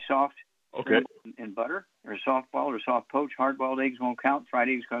need to be soft in butter, or soft-boiled or soft-poached. Hard-boiled eggs won't count. Fried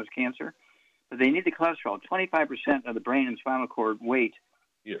eggs cause cancer. But they need the cholesterol. 25% of the brain and spinal cord weight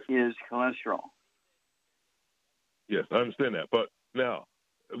is cholesterol. Yes, I understand that. But now,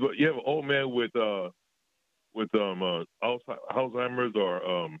 you have an old man with Alzheimer's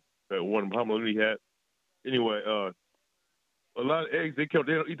or that one problem he had. Anyway, a lot of eggs, they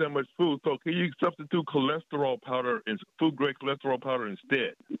don't eat that much food. So can you substitute cholesterol powder and food-grade cholesterol powder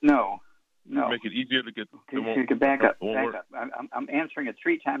instead? No. Make it easier to get. You can back up. I'm answering it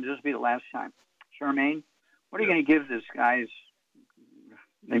 3 times. This will be the last time. Charmaine, what are you going to give this guy's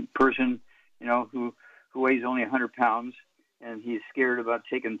person, who weighs only 100 pounds and he's scared about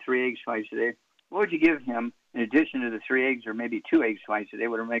taking 3 eggs twice a day? What would you give him in addition to the 3 eggs, or maybe 2 eggs twice a day,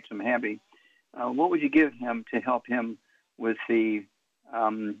 whatever makes him happy? What would you give him to help him with the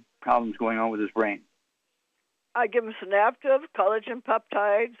problems going on with his brain? I give him Synaptive, collagen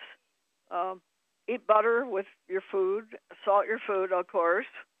peptides. Eat butter with your food. Salt your food, of course,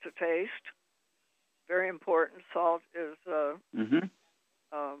 to taste. Very important. Salt is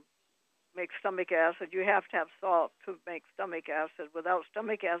makes stomach acid. You have to have salt to make stomach acid. Without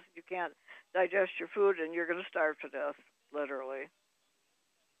stomach acid, you can't digest your food, and you're going to starve to death, literally.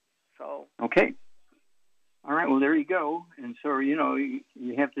 So. Okay. All right. Well, there you go. And so, you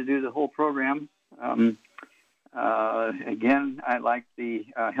have to do the whole program. Again, I like the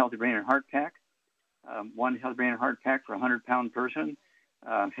Healthy Brain and Heart Pack. 1 Healthy Brain and Heart Pack for a 100-pound person.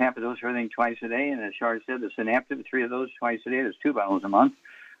 Half of those for everything twice a day. And as Char said, the Synaptive, 3 of those twice a day. There's 2 bottles a month.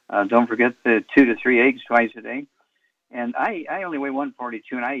 Don't forget the 2 to 3 eggs twice a day. And I only weigh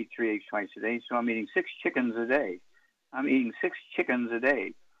 142, and I eat 3 eggs twice a day, so I'm eating 6 chickens a day. I'm eating 6 chickens a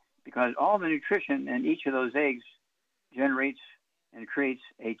day because all the nutrition in each of those eggs generates and creates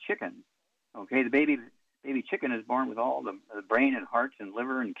a chicken. Okay, the baby chicken is born with all the brain and heart and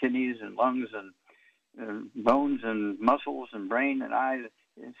liver and kidneys and lungs and bones and muscles and brain and eyes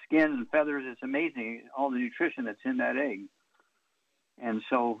and skin and feathers. It's amazing, all the nutrition that's in that egg. And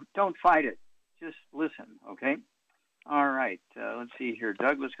so don't fight it. Just listen, okay? All right. Let's see here.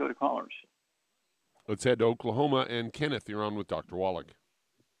 Doug, let's go to callers. Let's head to Oklahoma. And Kenneth, you're on with Dr. Wallach.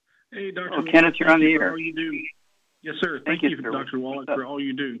 Hey, Dr. Wallach. Kenneth, you're on the air. All you do. Yes, sir. Thank you, Dr. Wallach, for all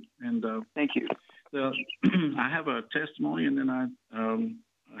you do. And thank you. I have a testimony, and then I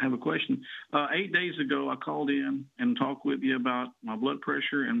have a question. 8 days ago, I called in and talked with you about my blood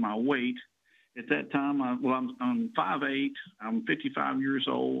pressure and my weight. At that time, I'm 5'8", I'm 55 years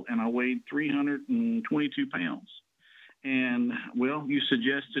old, and I weighed 322 pounds. And, well, you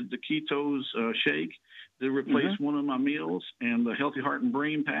suggested the Ketos shake to replace one of my meals, and the Healthy Heart and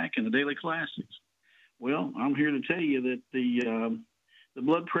Brain Pack and the Daily Classics. Well, I'm here to tell you that the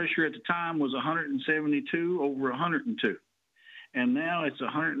blood pressure at the time was 172 over 102. And now it's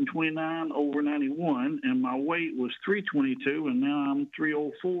 129 over 91, and my weight was 322, and now I'm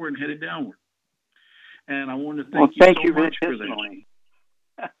 304 and headed downward. And I want to thank you so much for that.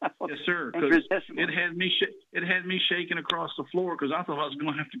 Yes, sir. Because it had me shaking across the floor because I thought I was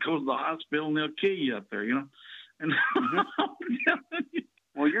going to have to go to the hospital and they'll kill you up there, you know. And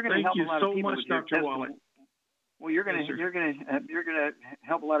well, you're going to help a lot of people with your testimony. Wallach. Well, you're going to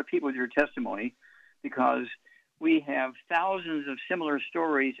help a lot of people with your testimony because we have thousands of similar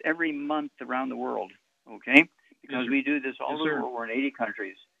stories every month around the world. Okay, because we do this all over the world. We're in 80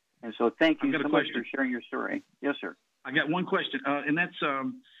 countries, and so thank you so much for sharing your story. Yes, sir. I got one question, and that's,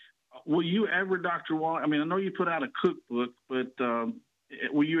 will you ever, Dr. Wallach, I mean, I know you put out a cookbook, but have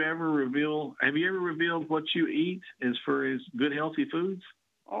you ever revealed what you eat as far as good, healthy foods?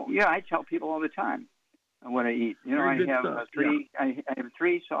 Oh, yeah, I tell people all the time what I eat. You know, I have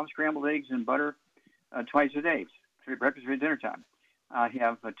 3 soft scrambled eggs and butter twice a day, 3 breakfast, 3 dinner time. I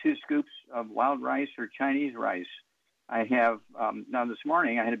have 2 scoops of wild rice or Chinese rice. I have, now this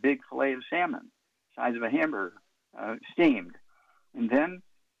morning, I had a big fillet of salmon, size of a hamburger. Steamed. And then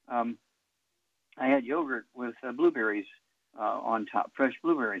I had yogurt with blueberries on top, fresh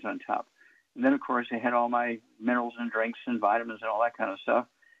blueberries on top. And then, of course, I had all my minerals and drinks and vitamins and all that kind of stuff.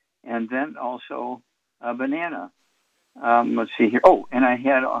 And then also a banana. Let's see here. Oh, and I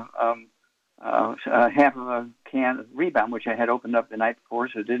had half of a can of Rebound, which I had opened up the night before,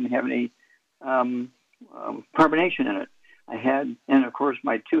 so it didn't have any carbonation in it. I had, and of course,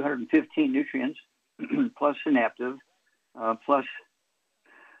 my 215 nutrients, plus Synaptive, plus,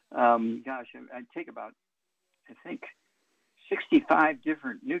 I take about, I think, 65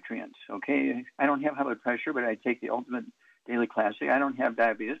 different nutrients, okay? I don't have high blood pressure, but I take the Ultimate Daily Classic. I don't have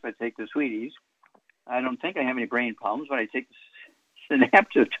diabetes, but I take the Sweeties. I don't think I have any brain problems, but I take the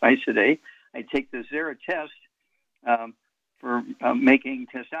Synaptive twice a day. I take the Zeratest for making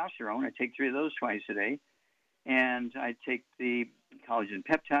testosterone. I take 3 of those twice a day. And I take the collagen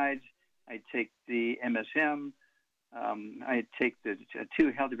peptides. I take the MSM. I take the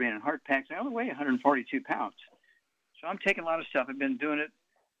 2 Healthy Brain and Heart Packs. I only weigh 142 pounds. So I'm taking a lot of stuff. I've been doing it.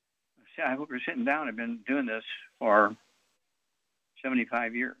 I hope you're sitting down. I've been doing this for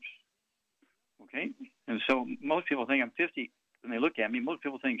 75 years. Okay? And so most people think I'm 50 when they look at me. Most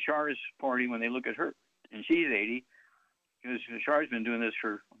people think Char is 40 when they look at her. And she's 80 because Char's been doing this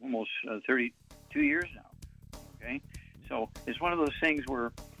for almost 32 years now. Okay? So it's one of those things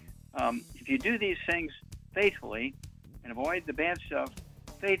where if you do these things faithfully and avoid the bad stuff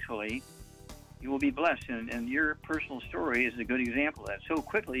faithfully, you will be blessed. And your personal story is a good example of that. So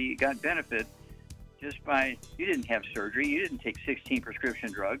quickly you got benefit just by, you didn't have surgery, you didn't take 16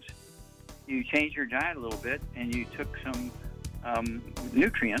 prescription drugs. You changed your diet a little bit and you took some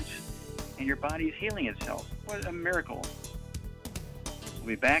nutrients and your body's healing itself. What a miracle. We'll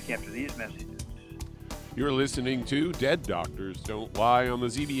be back after these messages. You're listening to Dead Doctors Don't Lie on the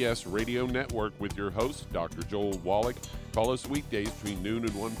ZBS Radio Network with your host, Dr. Joel Wallach. Call us weekdays between noon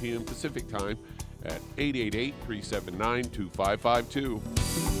and 1 p.m. Pacific Time at 888-379-2552.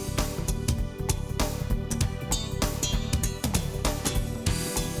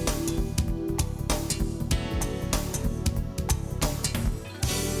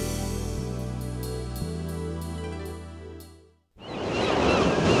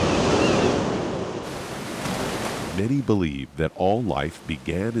 Many believe that all life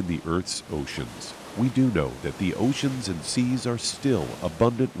began in the Earth's oceans. We do know that the oceans and seas are still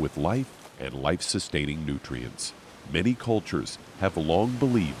abundant with life and life-sustaining nutrients. Many cultures have long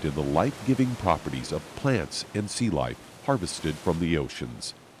believed in the life-giving properties of plants and sea life harvested from the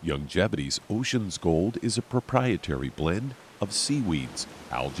oceans. Youngevity's Ocean's Gold is a proprietary blend of seaweeds,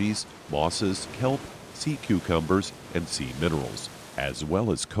 algae, mosses, kelp, sea cucumbers, and sea minerals, as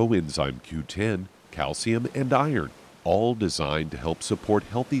well as coenzyme Q10, calcium, and iron, all designed to help support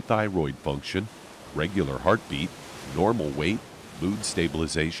healthy thyroid function, regular heartbeat, normal weight, mood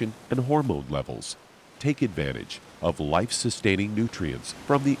stabilization, and hormone levels. Take advantage of life-sustaining nutrients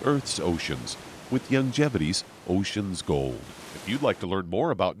from the Earth's oceans with Youngevity's Ocean's Gold. If you'd like to learn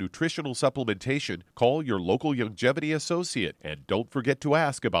more about nutritional supplementation, call your local Youngevity associate and don't forget to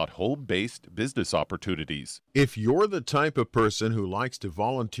ask about home-based business opportunities. If you're the type of person who likes to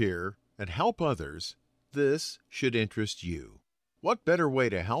volunteer and help others, this should interest you. What better way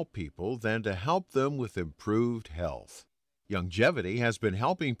to help people than to help them with improved health? Youngevity has been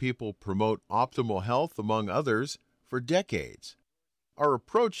helping people promote optimal health, among others, for decades. Our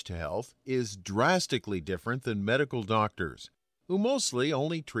approach to health is drastically different than medical doctors, who mostly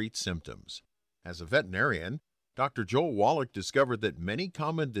only treat symptoms. As a veterinarian, Dr. Joel Wallach discovered that many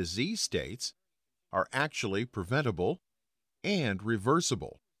common disease states are actually preventable and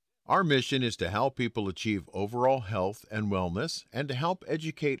reversible. Our mission is to help people achieve overall health and wellness and to help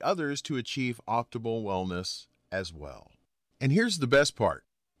educate others to achieve optimal wellness as well. And here's the best part.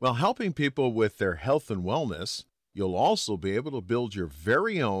 While helping people with their health and wellness, you'll also be able to build your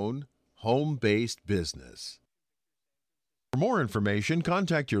very own home-based business. For more information,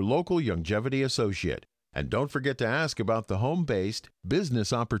 contact your local Youngevity associate. And don't forget to ask about the home-based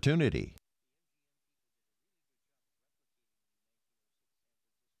business opportunity.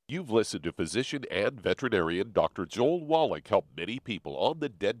 You've listened to physician and veterinarian Dr. Joel Wallach help many people on the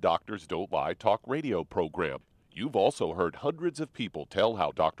Dead Doctors Don't Lie talk radio program. You've also heard hundreds of people tell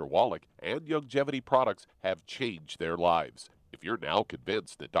how Dr. Wallach and Youngevity products have changed their lives. If you're now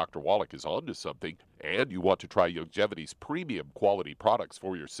convinced that Dr. Wallach is onto something and you want to try Youngevity's premium quality products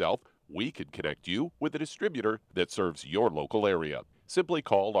for yourself, we can connect you with a distributor that serves your local area. Simply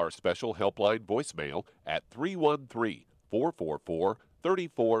call our special helpline voicemail at 313-444-3463.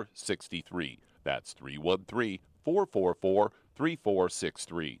 That's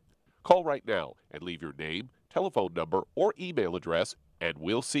 313-444-3463. Call right now and leave your name, telephone number, or email address, and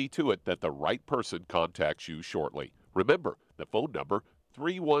we'll see to it that the right person contacts you shortly. Remember, the phone number,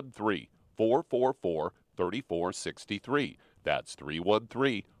 313-444-3463. That's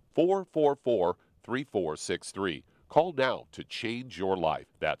 313-444-3463. Call now to change your life.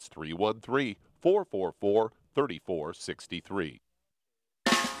 That's 313-444-3463.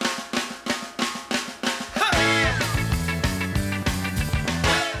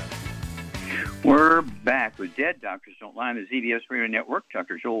 We're back with Dead Doctors Don't Lie on the ZBS Radio Network.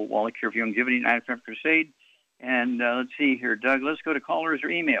 Dr. Joel Wallach here for Youngevity, Night After Crusade. And let's see here, Doug, let's go to callers or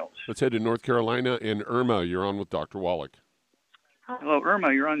emails. Let's head to North Carolina. And Irma, you're on with Dr. Wallach. Hello,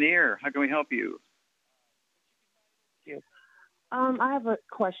 Irma, you're on the air. How can we help you? I have a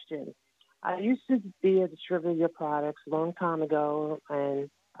question. I used to be a distributor of your products a long time ago,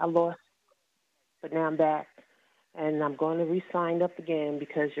 and I lost, but now I'm back. And I'm going to re-sign up again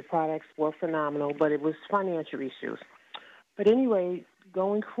because your products were phenomenal, but it was financial issues. But anyway,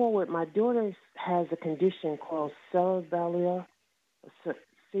 going forward, my daughter has a condition called cerebellar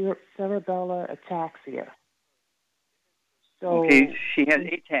ataxia. So, okay, she has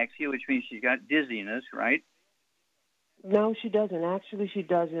ataxia, which means she's got dizziness, right? No, she doesn't. Actually, she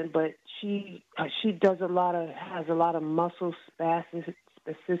doesn't. But she has a lot of muscle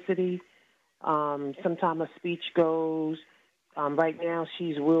spasticity. Sometimes her speech goes. Right now,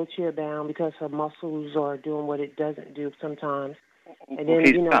 she's wheelchair bound because her muscles are doing what it doesn't do sometimes. And then,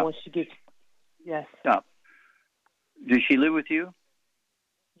 okay, stop. Once she gets, yes. Stop. Does she live with you?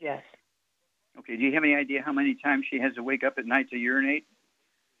 Yes. Okay. Do you have any idea how many times she has to wake up at night to urinate?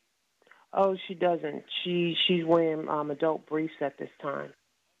 Oh, she doesn't. She's wearing adult briefs at this time.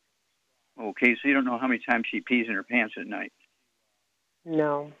 Okay, so you don't know how many times she pees in her pants at night?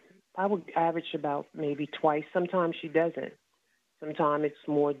 No. I would average about maybe twice. Sometimes she doesn't. Sometimes it's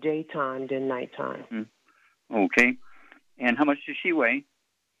more daytime than nighttime. Okay. And how much does she weigh?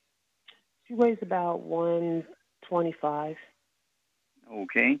 She weighs about 125.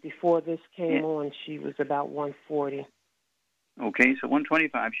 Okay. Before this came on, she was about 140. Okay, so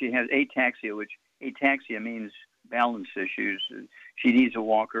 125. She has ataxia, which ataxia means balance issues. She needs a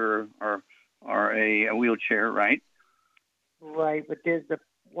walker or a wheelchair, right? Right, but there's the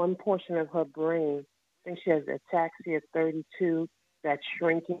one portion of her brain, I think she has ataxia 32, that's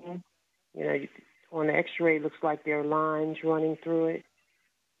shrinking. You know, on the x-ray, it looks like there are lines running through it.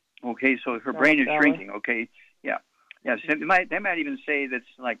 Okay, so her brain is shrinking. Okay, yeah. Yes, they might even say that's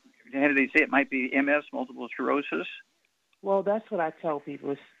like, how do they say it might be MS, multiple sclerosis? Well, that's what I tell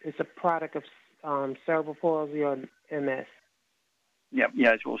people. It's a product of cerebral palsy or MS. Yeah.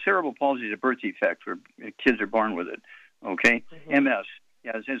 Well, cerebral palsy is a birth defect where kids are born with it. Okay, MS.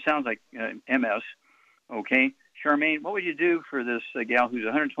 Yeah, it sounds like MS. Okay, Charmaine, what would you do for this gal who's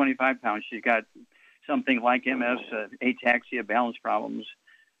 125 pounds? She's got something like MS, ataxia, balance problems,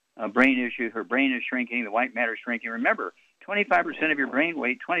 brain issue. Her brain is shrinking. The white matter is shrinking. Remember, 25% of your brain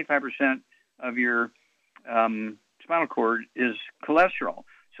weight, 25% of your spinal cord is cholesterol.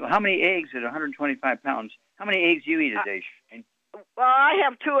 So how many eggs at 125 pounds? How many eggs do you eat a day, Shane? Well, I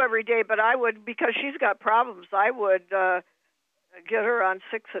have 2 every day, but I would, because she's got problems, I would get her on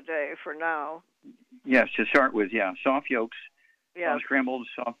 6 a day for now. Yes, to start with, yeah. Soft yolks, Yes. Soft scrambled,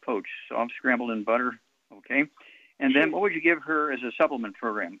 soft poached, soft scrambled in butter. Okay. And then what would you give her as a supplement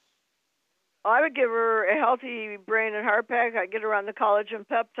program? I would give her a healthy brain and heart pack. I'd get her on the collagen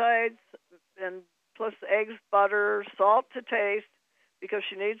peptides, and plus eggs, butter, salt to taste, because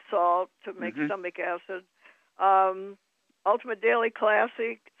she needs salt to make stomach acid. Ultimate Daily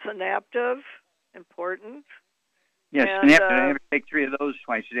Classic, Synaptive, important. Yes, and, Synaptive. I have to take 3 of those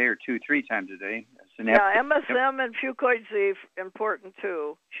twice a day or 3 times a day. Synaptive. Yeah, MSM and Fucoid Z, important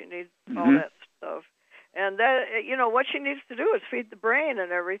too. She needs all that stuff. And that, what she needs to do is feed the brain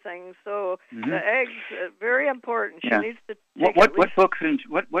and everything. So the eggs, very important. She needs to take what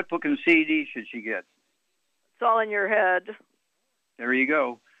book and CD should she get? It's all in your head. There you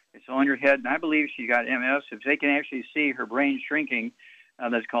go. It's all in your head. And I believe she got MS. If they can actually see her brain shrinking,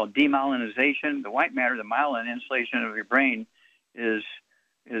 that's called demyelinization. The white matter, the myelin insulation of your brain, is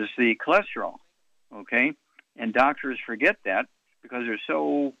the cholesterol. Okay, and doctors forget that because they're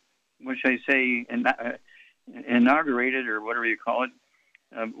so, what should I say, inaugurated or whatever you call it,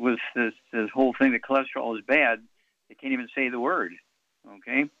 with this whole thing that cholesterol is bad. They can't even say the word.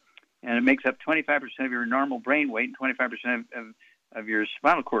 Okay, and it makes up 25% of your normal brain weight and 25% of your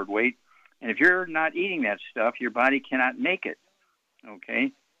spinal cord weight. And if you're not eating that stuff, your body cannot make it.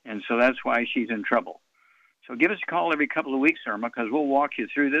 Okay, and so that's why she's in trouble. So give us a call every couple of weeks, Irma, because we'll walk you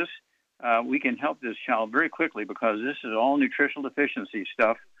through this. We can help this child very quickly because this is all nutritional deficiency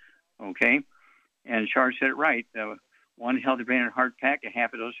stuff. Okay, and Char said it right. 1 healthy brain and heart pack, a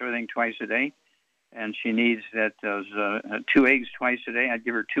half a dose of everything twice a day, and she needs those 2 eggs twice a day. I'd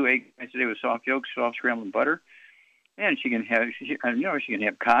give her 2 eggs twice a day with soft yolks, soft scrambled butter, and she can have she can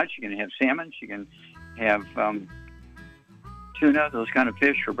have cod, she can have salmon, she can have tuna, those kind of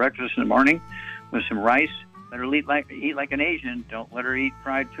fish for breakfast in the morning with some rice. Let her eat like an Asian. Don't let her eat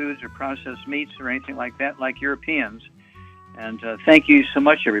fried foods or processed meats or anything like that, like Europeans. And thank you so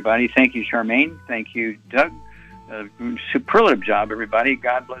much, everybody. Thank you, Charmaine. Thank you, Doug. Superlative job, everybody.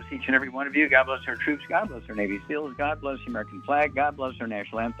 God bless each and every one of you. God bless our troops. God bless our Navy SEALs. God bless the American flag. God bless our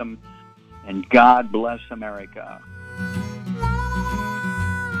national anthem. And God bless America.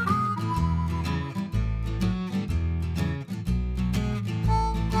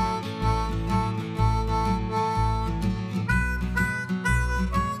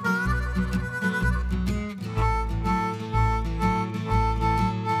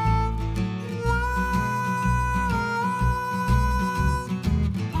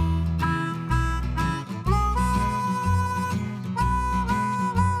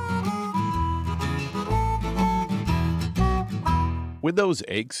 When those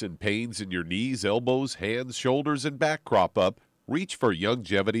aches and pains in your knees, elbows, hands, shoulders, and back crop up, reach for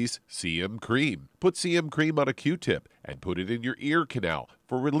Youngevity's CM Cream. Put CM Cream on a Q-tip and put it in your ear canal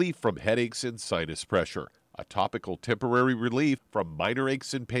for relief from headaches and sinus pressure. A topical temporary relief from minor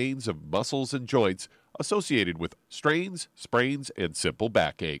aches and pains of muscles and joints associated with strains, sprains, and simple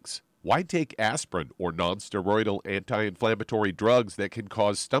backaches. Why take aspirin or non-steroidal anti-inflammatory drugs that can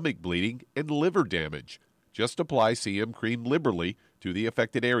cause stomach bleeding and liver damage? Just apply CM Cream liberally to the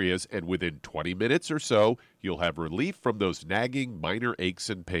affected areas, and within 20 minutes or so, you'll have relief from those nagging minor aches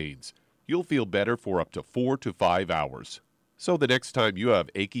and pains. You'll feel better for up to 4 to 5 hours. So the next time you have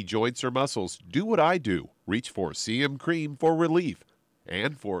achy joints or muscles, do what I do. Reach for CM Cream for relief.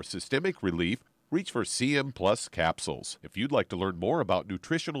 And for systemic relief, reach for CM Plus capsules. If you'd like to learn more about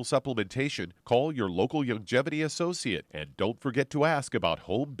nutritional supplementation, call your local Youngevity associate. And don't forget to ask about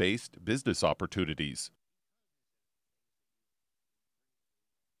home-based business opportunities.